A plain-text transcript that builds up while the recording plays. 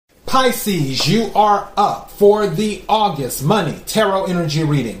Pisces, you are up for the August Money Tarot Energy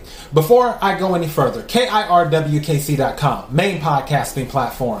Reading. Before I go any further, KIRWKC.com, main podcasting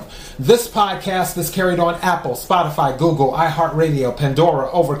platform. This podcast is carried on Apple, Spotify, Google, iHeartRadio,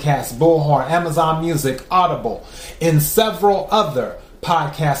 Pandora, Overcast, Bullhorn, Amazon Music, Audible, and several other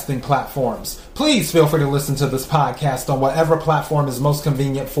podcasting platforms. Please feel free to listen to this podcast on whatever platform is most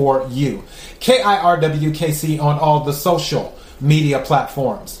convenient for you. KIRWKC on all the social media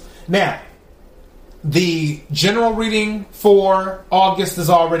platforms. Now, the general reading for August is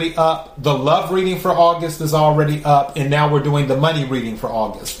already up. The love reading for August is already up. And now we're doing the money reading for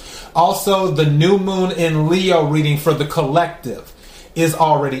August. Also, the new moon in Leo reading for the collective is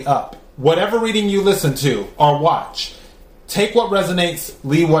already up. Whatever reading you listen to or watch, take what resonates,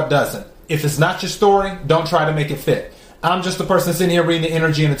 leave what doesn't. If it's not your story, don't try to make it fit. I'm just a person sitting here reading the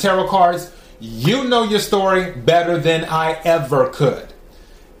energy and the tarot cards. You know your story better than I ever could.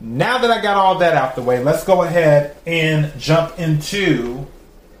 Now that I got all that out the way, let's go ahead and jump into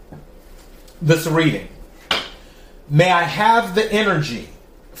this reading. May I have the energy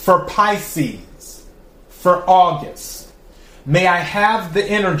for Pisces for August. May I have the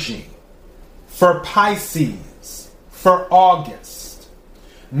energy for Pisces for August.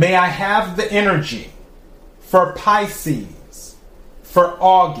 May I have the energy for Pisces for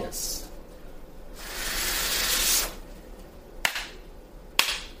August.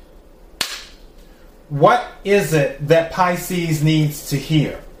 What is it that Pisces needs to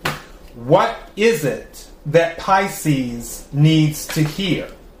hear? What is it that Pisces needs to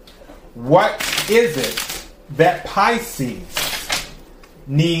hear? What is it that Pisces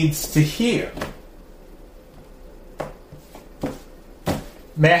needs to hear?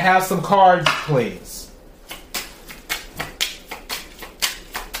 May I have some cards, please?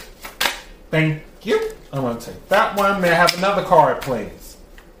 Thank you. I'm going to take that one. May I have another card, please?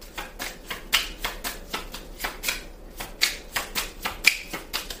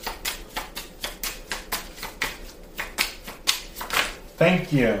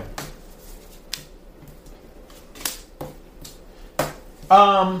 Thank you.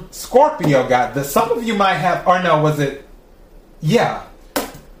 Scorpio got this. Some of you might have, or no, was it? Yeah.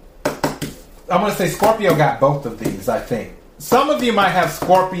 I'm going to say Scorpio got both of these, I think. Some of you might have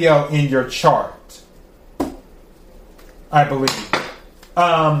Scorpio in your chart, I believe. May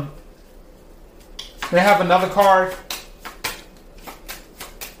I have another card?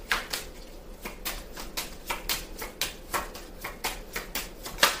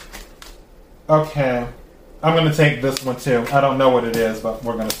 Okay, I'm going to take this one too. I don't know what it is, but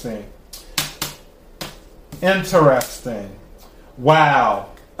we're going to see. Interesting.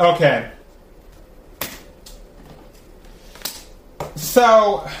 Wow. Okay.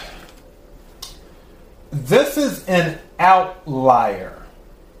 So, this is an outlier,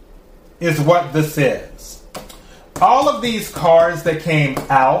 is what this is. All of these cards that came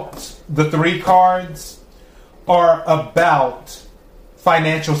out, the 3 cards, are about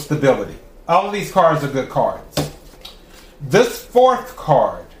financial stability. All of these cards are good cards. This 4th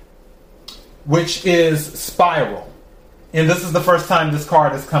card, which is Spiral, and this is the first time this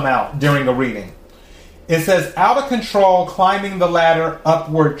card has come out during a reading. It says, out of control, climbing the ladder,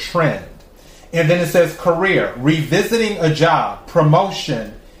 upward trend. And then it says, career, revisiting a job,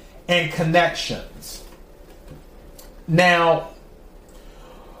 promotion, and connections. Now,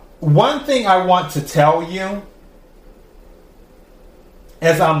 one thing I want to tell you,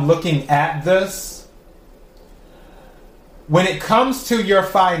 as I'm looking at this, when it comes to your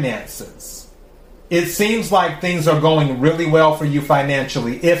finances, it seems like things are going really well for you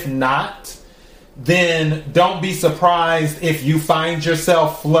financially. If not, then don't be surprised if you find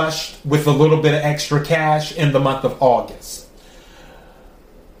yourself flushed with a little bit of extra cash in the month of August.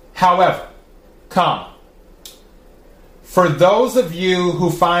 However, for those of you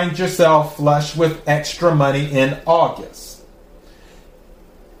who find yourself flush with extra money in August,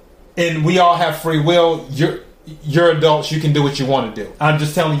 and we all have free will, you're adults, you can do what you want to do. I'm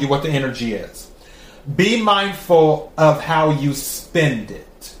just telling you what the energy is. Be mindful of how you spend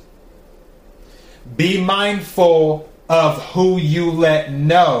it. Be mindful of who you let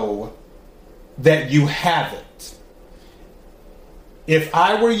know that you have it. If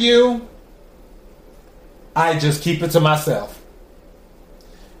I were you, I'd just keep it to myself.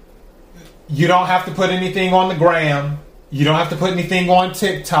 You don't have to put anything on the gram. You don't have to put anything on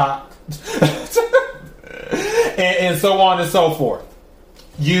TikTok. and so on and so forth.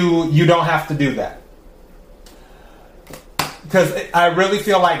 You don't have to do that. Because I really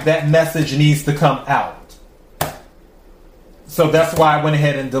feel like that message needs to come out. So that's why I went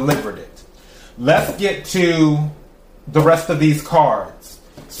ahead and delivered it. Let's get to the rest of these cards.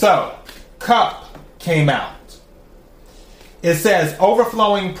 So, Cup came out. It says,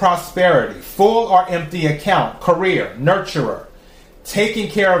 overflowing prosperity, full or empty account, career, nurturer, taking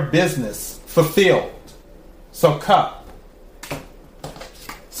care of business, fulfilled. So, Cup.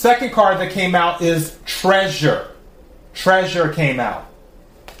 Second card that came out is Treasure. Treasure came out.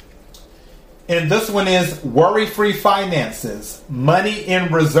 And this one is worry-free finances, money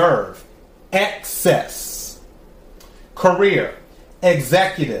in reserve, excess, career,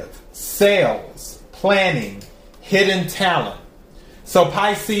 executive, sales, planning, hidden talent. So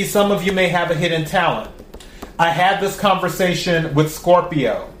Pisces, some of you may have a hidden talent. I had this conversation with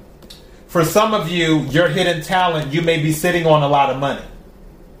Scorpio. For some of you, your hidden talent, you may be sitting on a lot of money.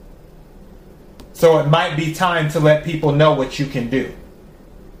 So it might be time to let people know what you can do.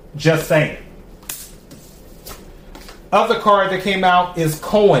 Just saying. Other card that came out is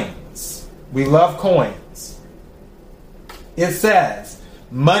coins. We love coins. It says,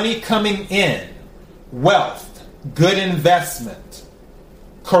 money coming in, wealth, good investment,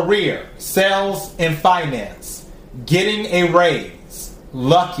 career, sales and finance, getting a raise,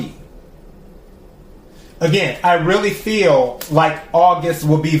 lucky. Again, I really feel like August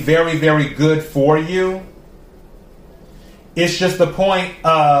will be very, very good for you. It's just the point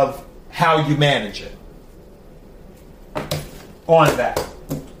of how you manage it. On that,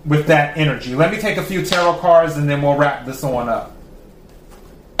 with that energy. Let me take a few tarot cards and then we'll wrap this on up.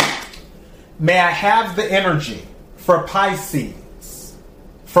 May I have the energy for Pisces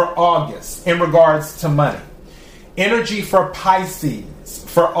for August in regards to money? Energy for Pisces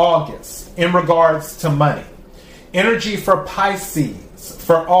for August in regards to money. Energy for Pisces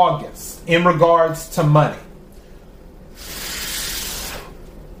for August in regards to money.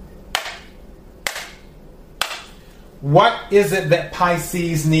 What is it that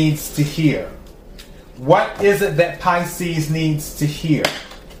Pisces needs to hear? What is it that Pisces needs to hear?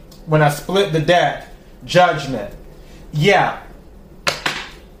 When I split the deck, Judgment. Yeah.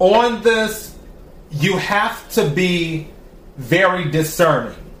 On this, you have to be very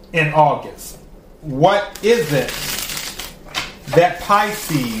discerning in August. What is it that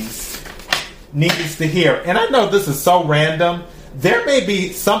Pisces needs to hear? And I know this is so random. There may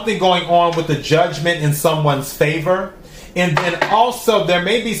be something going on with the Judgment in someone's favor. And then also there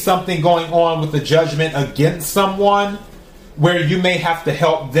may be something going on with the Judgment against someone where you may have to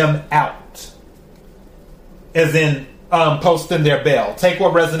help them out. As in posting their bail. Take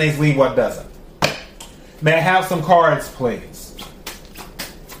what resonates, leave what doesn't. May I have some cards, please?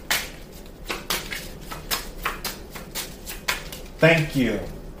 Thank you.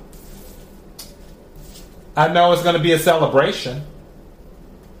 I know it's going to be a celebration.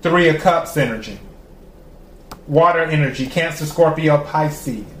 3 of Cups energy. Water energy. Cancer, Scorpio,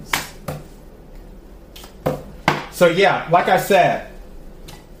 Pisces. So yeah, like I said,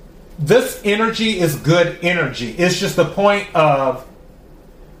 this energy is good energy. It's just the point of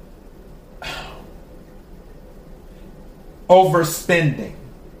overspending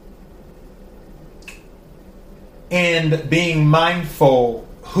and being mindful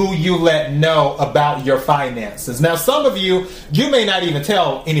who you let know about your finances. Now, some of you may not even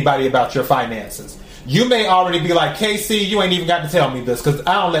tell anybody about your finances. You may already be like, KC, you ain't even got to tell me this because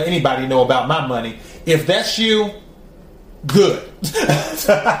I don't let anybody know about my money. If that's you, good.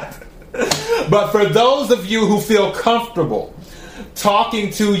 But for those of you who feel comfortable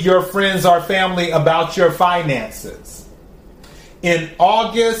talking to your friends or family about your finances, in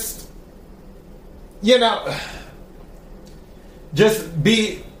August, just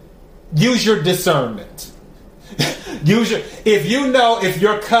use your discernment. If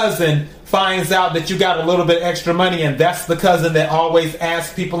your cousin finds out that you got a little bit extra money and that's the cousin that always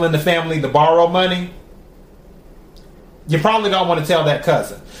asks people in the family to borrow money, you probably don't want to tell that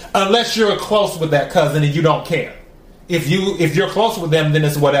cousin. Unless you're close with that cousin and you don't care. If you're close with them, then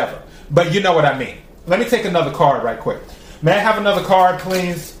it's whatever. But you know what I mean. Let me take another card right quick. May I have another card,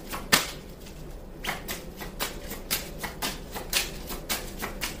 please?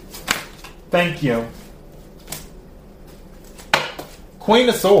 Thank you. Queen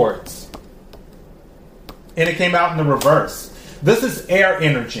of Swords. And it came out in the reverse. This is air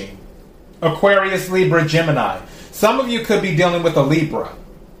energy. Aquarius, Libra, Gemini. Some of you could be dealing with a Libra,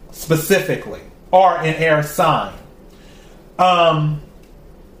 specifically, or an air sign.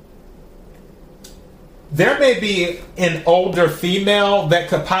 There may be an older female that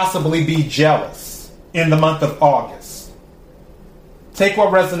could possibly be jealous in the month of August. Take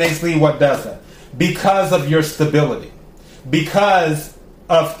what resonates, leave what doesn't. Because of your stability. Because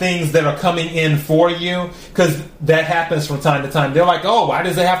of things that are coming in for you. Because that happens from time to time. They're like, oh, why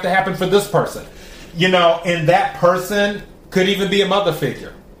does it have to happen for this person? And that person could even be a mother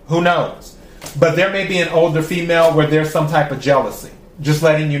figure. Who knows? But there may be an older female where there's some type of jealousy. Just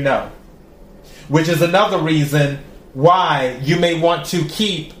letting you know. Which is another reason why you may want to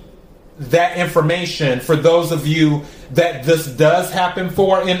keep that information for those of you that this does happen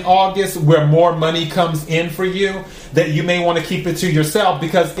for in August, where more money comes in for you, that you may want to keep it to yourself,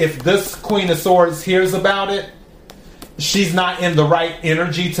 because if this Queen of Swords hears about it, she's not in the right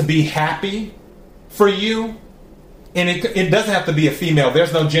energy to be happy for you. And it doesn't have to be a female.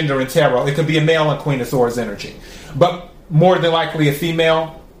 There's no gender in tarot. It could be a male and Queen of Swords energy. But more than likely a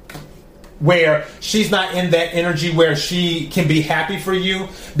female, where she's not in that energy where she can be happy for you,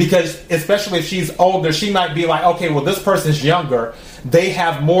 because especially if she's older, she might be like, okay, well, this person's younger, they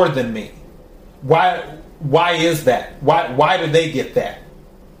have more than me. Why is that? Why do they get that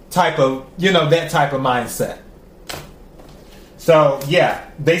type of, that type of mindset? So yeah,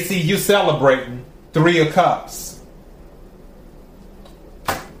 they see you celebrating 3 of Cups.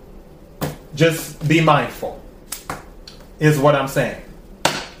 Just be mindful, is what I'm saying.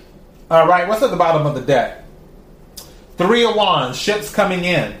 All right, what's at the bottom of the deck? 3 of Wands, ships coming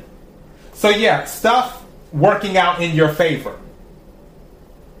in. So yeah, stuff working out in your favor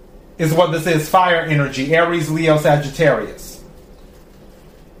is what this is. Fire energy, Aries, Leo, Sagittarius.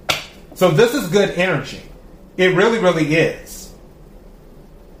 So this is good energy. It really, really is.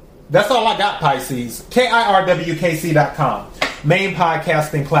 That's all I got, Pisces. KIRWKC.com, main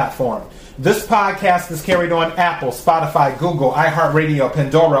podcasting platform. This podcast is carried on Apple, Spotify, Google, iHeartRadio,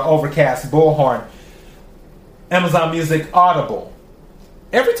 Pandora, Overcast, Bullhorn, Amazon Music, Audible.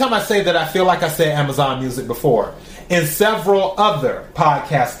 Every time I say that, I feel like I said Amazon Music before. And several other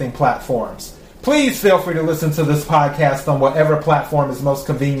podcasting platforms. Please feel free to listen to this podcast on whatever platform is most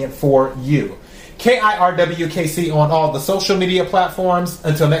convenient for you. KIRWKC on all the social media platforms.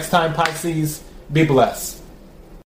 Until next time, Pisces, be blessed.